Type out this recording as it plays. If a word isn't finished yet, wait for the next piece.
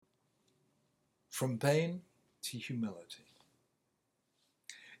From Pain to Humility.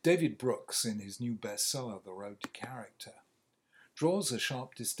 David Brooks, in his new bestseller, The Road to Character, draws a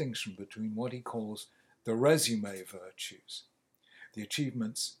sharp distinction between what he calls the resume virtues, the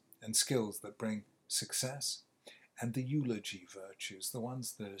achievements and skills that bring success, and the eulogy virtues, the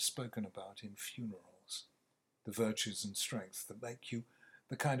ones that are spoken about in funerals, the virtues and strengths that make you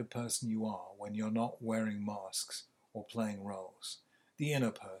the kind of person you are when you're not wearing masks or playing roles, the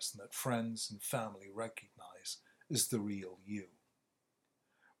inner person that friends and family recognize as the real you.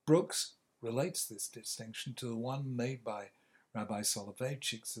 Brooks relates this distinction to the one made by Rabbi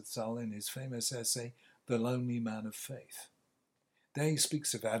Soloveitchik Zatzal in his famous essay, The Lonely Man of Faith. There he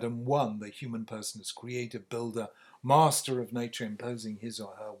speaks of Adam 1, the human person as creator, builder, master of nature imposing his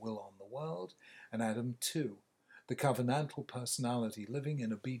or her will on the world, and Adam 2, the covenantal personality living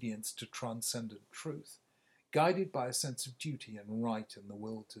in obedience to transcendent truth, guided by a sense of duty and right and the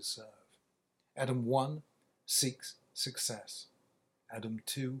will to serve. Adam 1 seeks success. Adam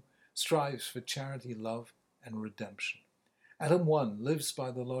 2 strives for charity, love, and redemption. Adam 1 lives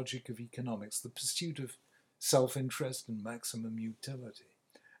by the logic of economics, the pursuit of self-interest and maximum utility.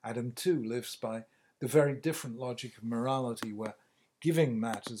 Adam 2 lives by the very different logic of morality, where giving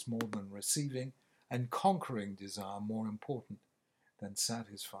matters more than receiving and conquering desire more important than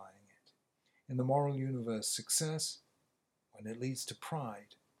satisfying it. In the moral universe, success, when it leads to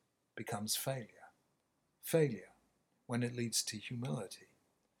pride, becomes failure. Failure, when it leads to humility,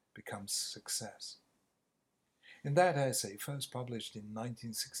 becomes success. In that essay, first published in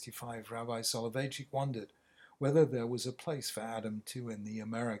 1965, Rabbi Soloveitchik wondered whether there was a place for Adam 2 in the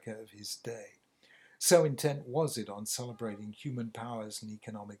America of his day. So intent was it on celebrating human powers and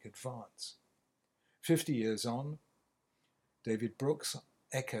economic advance. 50 years on, David Brooks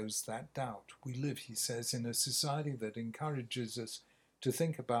echoes that doubt. We live, he says, in a society that encourages us to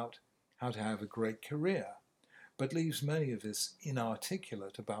think about how to have a great career, but leaves many of us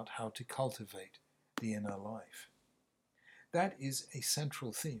inarticulate about how to cultivate the inner life. That is a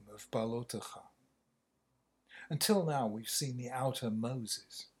central theme of Behaalotcha. Until now, we've seen the outer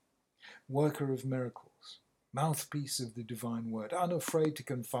Moses, worker of miracles, mouthpiece of the divine word, unafraid to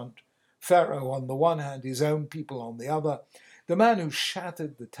confront Pharaoh on the one hand, his own people on the other, the man who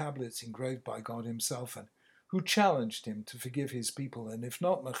shattered the tablets engraved by God himself and who challenged him to forgive his people, and if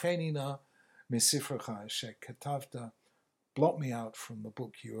not, Mechenina misifracha asher katavta, blot me out from the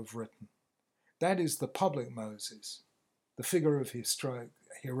book you have written. That is the public Moses, the figure of his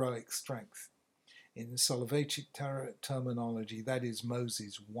heroic strength. In Soloveitchik terminology, that is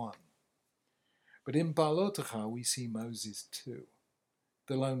Moses 1. But in Behaalotcha we see Moses 2,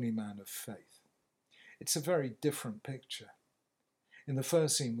 the lonely man of faith. It's a very different picture. In the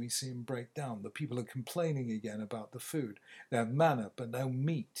first scene we see him break down. The people are complaining again about the food. They have manna but no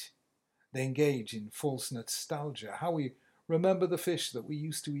meat. They engage in false nostalgia. How we remember the fish that we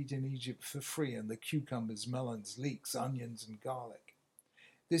used to eat in Egypt for free, and the cucumbers, melons, leeks, onions, and garlic.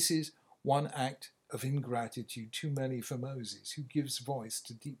 This is one act of ingratitude too many for Moses, who gives voice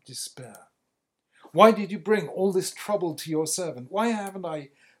to deep despair. Why did you bring all this trouble to your servant? Why haven't I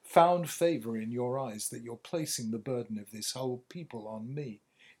found favor in your eyes that you're placing the burden of this whole people on me?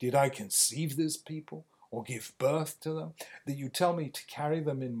 Did I conceive this people or give birth to them, that you tell me to carry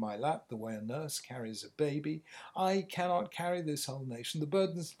them in my lap the way a nurse carries a baby? I cannot carry this whole nation. The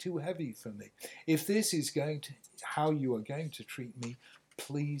burden's too heavy for me. If this is how you are going to treat me,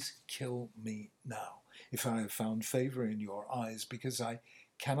 please kill me now, if I have found favor in your eyes, because I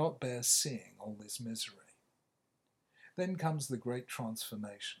cannot bear seeing all this misery. Then comes the great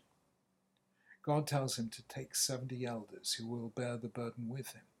transformation. God tells him to take 70 elders who will bear the burden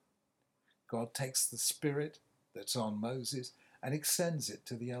with him. God takes the spirit that's on Moses and extends it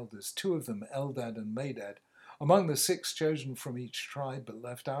to the elders. 2 of them, Eldad and Medad, among the 6 chosen from each tribe but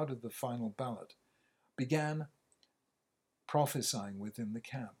left out of the final ballot, began prophesying within the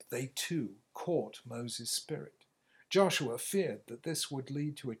camp. They too caught Moses' spirit. Joshua feared that this would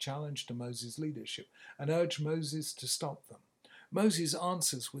lead to a challenge to Moses' leadership and urged Moses to stop them. Moses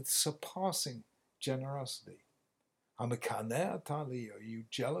answers with surpassing generosity. Hamakaneh atali, are you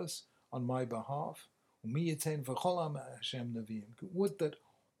jealous on my behalf? Would that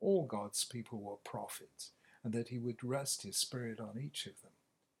all God's people were prophets, and that he would rest his spirit on each of them.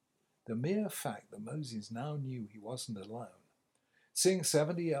 The mere fact that Moses now knew he wasn't alone, seeing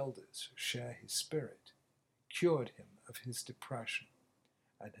 70 elders share his spirit, cured him of his depression,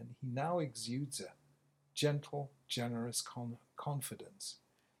 and he now exudes a gentle, generous confidence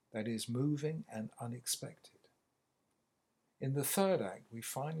that is moving and unexpected. In the third act, we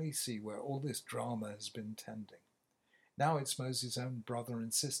finally see where all this drama has been tending. Now it's Moses' own brother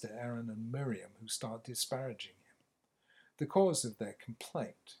and sister, Aaron and Miriam, who start disparaging him. The cause of their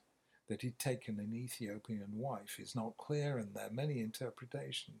complaint, that he'd taken an Ethiopian wife, is not clear, and there are many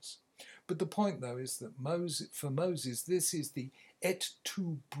interpretations. But the point, though, is that for Moses, this is the et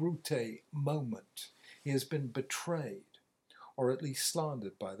tu brute moment. He has been betrayed, or at least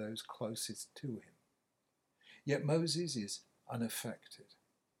slandered by those closest to him. Yet Moses is unaffected.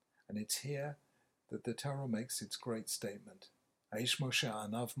 And it's here that the Torah makes its great statement. Aish Moshe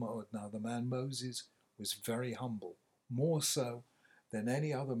anav ma'od. Now the man Moses was very humble, more so than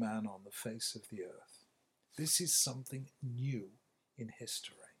any other man on the face of the earth. This is something new in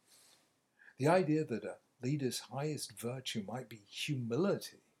history. The idea that a leader's highest virtue might be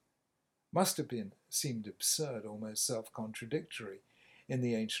humility must have seemed absurd, almost self-contradictory in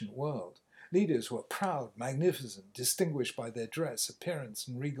the ancient world. Leaders were proud, magnificent, distinguished by their dress, appearance,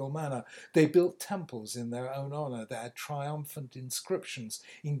 and regal manner. They built temples in their own honor. They had triumphant inscriptions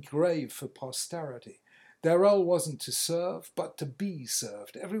engraved for posterity. Their role wasn't to serve, but to be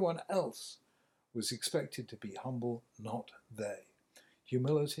served. Everyone else was expected to be humble, not they.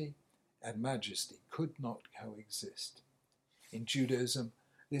 Humility and majesty could not coexist. In Judaism,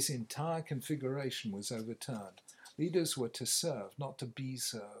 this entire configuration was overturned. Leaders were to serve, not to be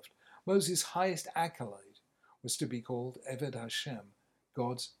served. Moses' highest accolade was to be called Eved Hashem,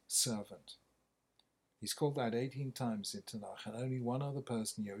 God's servant. He's called that 18 times in Tanakh, and only one other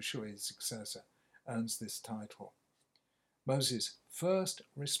person, Yoshua, his successor, earns this title. Moses' first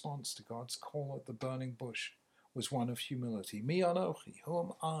response to God's call at the burning bush was one of humility. Mi anochi, who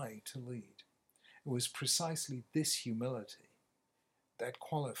am I to lead? It was precisely this humility that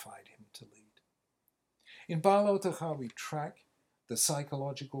qualified him to lead. In Behaalotcha, we track the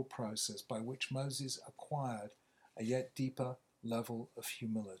psychological process by which Moses acquired a yet deeper level of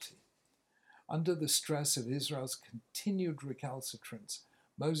humility. Under the stress of Israel's continued recalcitrance,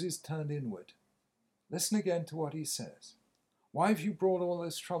 Moses turned inward. Listen again to what he says. Why have you brought all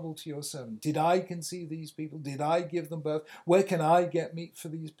this trouble to your servant? Did I conceive these people? Did I give them birth? Where can I get meat for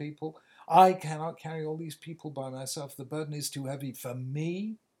these people? I cannot carry all these people by myself. The burden is too heavy for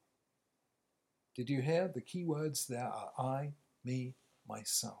me. Did you hear? The key words there are I, me,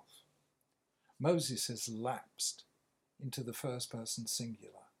 myself. Moses has lapsed into the first person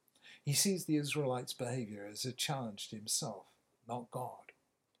singular. He sees the Israelites' behavior as a challenge to himself, not God.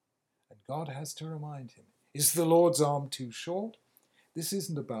 And God has to remind him, is the Lord's arm too short? This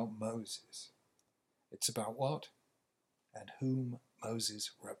isn't about Moses. It's about what and whom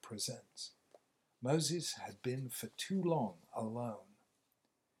Moses represents. Moses had been for too long alone.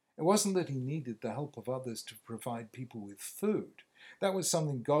 It wasn't that he needed the help of others to provide people with food. That was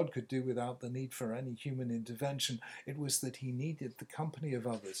something God could do without the need for any human intervention. It was that he needed the company of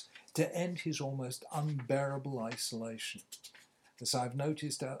others to end his almost unbearable isolation. As I've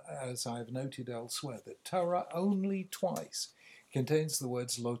noted elsewhere, the Torah only twice contains the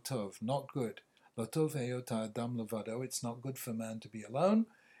words lo tov, not good. Lo tov heyot ha'adam levado, it's not good for man to be alone.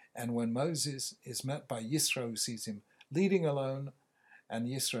 And when Moses is met by Yisro, who sees him leading alone, and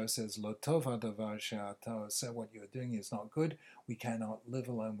Yisro says, Lo tov hadavar she'ata oseh, what you are doing is not good. We cannot live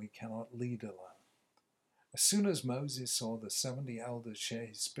alone. We cannot lead alone. As soon as Moses saw the 70 elders share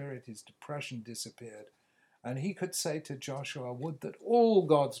his spirit, his depression disappeared. And he could say to Joshua, would that all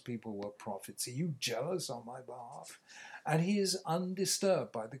God's people were prophets. Are you jealous on my behalf? And he is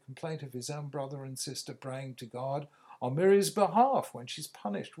undisturbed by the complaint of his own brother and sister praying to God on Miriam's behalf when she's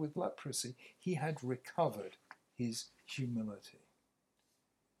punished with leprosy. He had recovered his humility.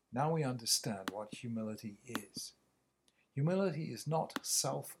 Now we understand what humility is. Humility is not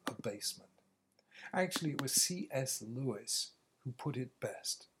self-abasement. Actually, it was C.S. Lewis who put it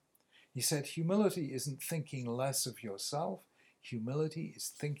best. He said, humility isn't thinking less of yourself. Humility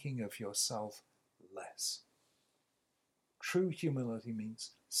is thinking of yourself less. True humility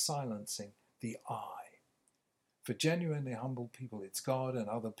means silencing the I. For genuinely humble people, it's God and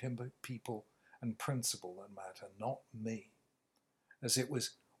other people and principle that matter, not me. As it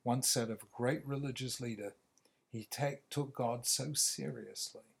was once said of a great religious leader, he took God so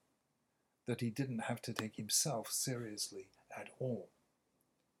seriously that he didn't have to take himself seriously at all.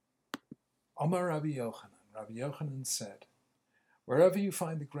 Omar Rabbi Yochanan said, wherever you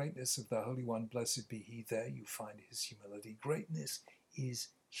find the greatness of the Holy One, blessed be he, there you find his humility. Greatness is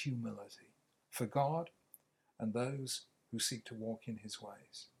humility for God and those who seek to walk in his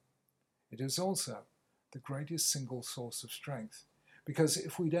ways. It is also the greatest single source of strength, because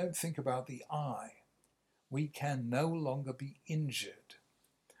if we don't think about the I, we can no longer be injured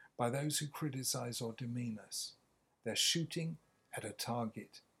by those who criticize or demean us. They're shooting at a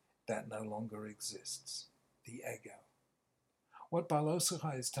target that no longer exists, the ego. What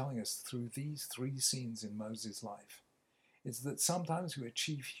Behaalotcha is telling us through these three scenes in Moses' life is that sometimes we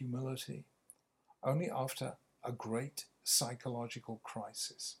achieve humility only after a great psychological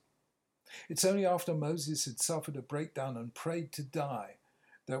crisis. It's only after Moses had suffered a breakdown and prayed to die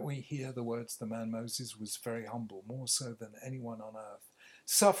that we hear the words, "The man Moses was very humble, more so than anyone on earth."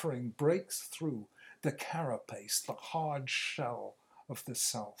 Suffering breaks through the carapace, the hard shell of the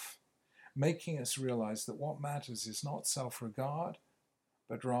self, making us realize that what matters is not self-regard,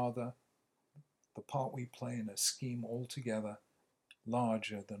 but rather the part we play in a scheme altogether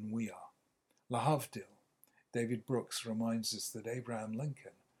larger than we are. Lahavdil, David Brooks reminds us that Abraham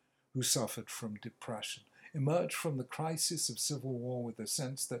Lincoln, who suffered from depression, emerged from the crisis of civil war with a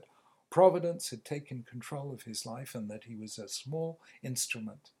sense that Providence had taken control of his life and that he was a small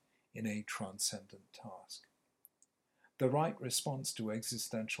instrument in a transcendent task. The right response to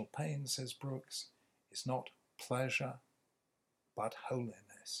existential pain, says Brooks, is not pleasure, but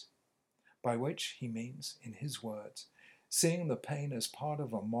holiness, by which he means, in his words, seeing the pain as part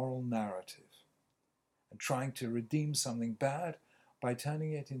of a moral narrative and trying to redeem something bad by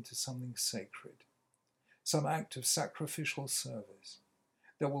turning it into something sacred, some act of sacrificial service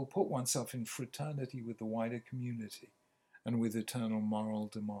that will put oneself in fraternity with the wider community and with eternal moral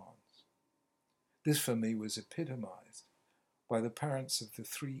demands. This for me was epitomized by the parents of the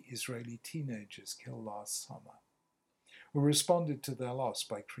 3 Israeli teenagers killed last summer, who responded to their loss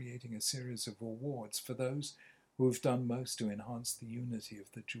by creating a series of awards for those who have done most to enhance the unity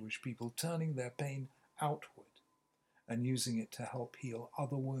of the Jewish people, turning their pain outward and using it to help heal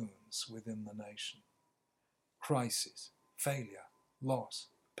other wounds within the nation. Crisis, failure, loss,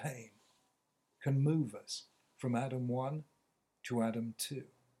 pain can move us from Adam 1 to Adam 2,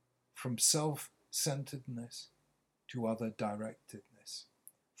 from self-centeredness to other-directedness,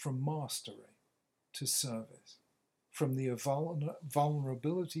 from mastery to service, from the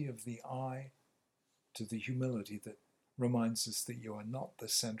vulnerability of the I to the humility that reminds us that you are not the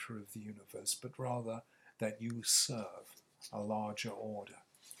center of the universe, but rather that you serve a larger order.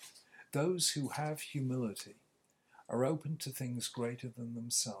 Those who have humility are open to things greater than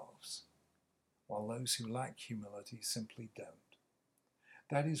themselves, while those who lack humility simply don't.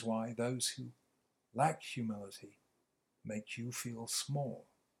 That is why those who lack humility make you feel small,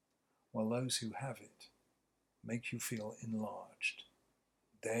 while those who have it make you feel enlarged.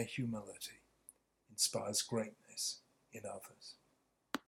 Their humility inspires greatness in others.